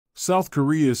South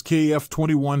Korea's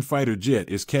KF-21 fighter jet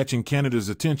is catching Canada's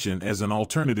attention as an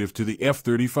alternative to the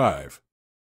F-35.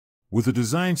 With a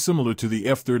design similar to the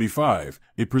F-35,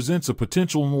 it presents a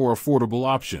potential more affordable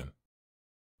option.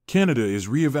 Canada is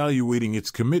re-evaluating its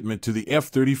commitment to the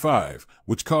F-35,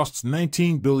 which costs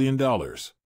 $19 billion. The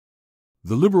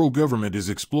Liberal government is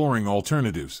exploring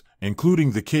alternatives,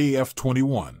 including the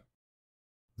KF-21.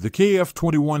 The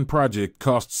KF-21 project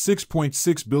costs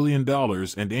 $6.6 billion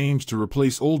and aims to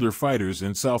replace older fighters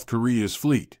in South Korea's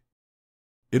fleet.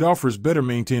 It offers better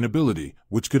maintainability,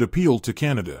 which could appeal to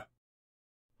Canada.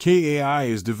 KAI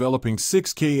is developing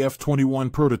 6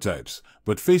 KF-21 prototypes,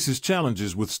 but faces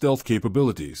challenges with stealth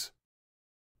capabilities.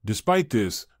 Despite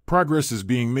this, progress is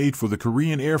being made for the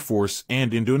Korean Air Force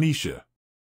and Indonesia.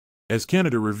 As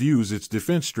Canada reviews its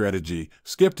defense strategy,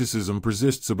 skepticism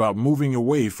persists about moving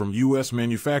away from U.S.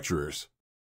 manufacturers.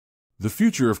 The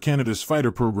future of Canada's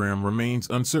fighter program remains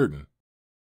uncertain.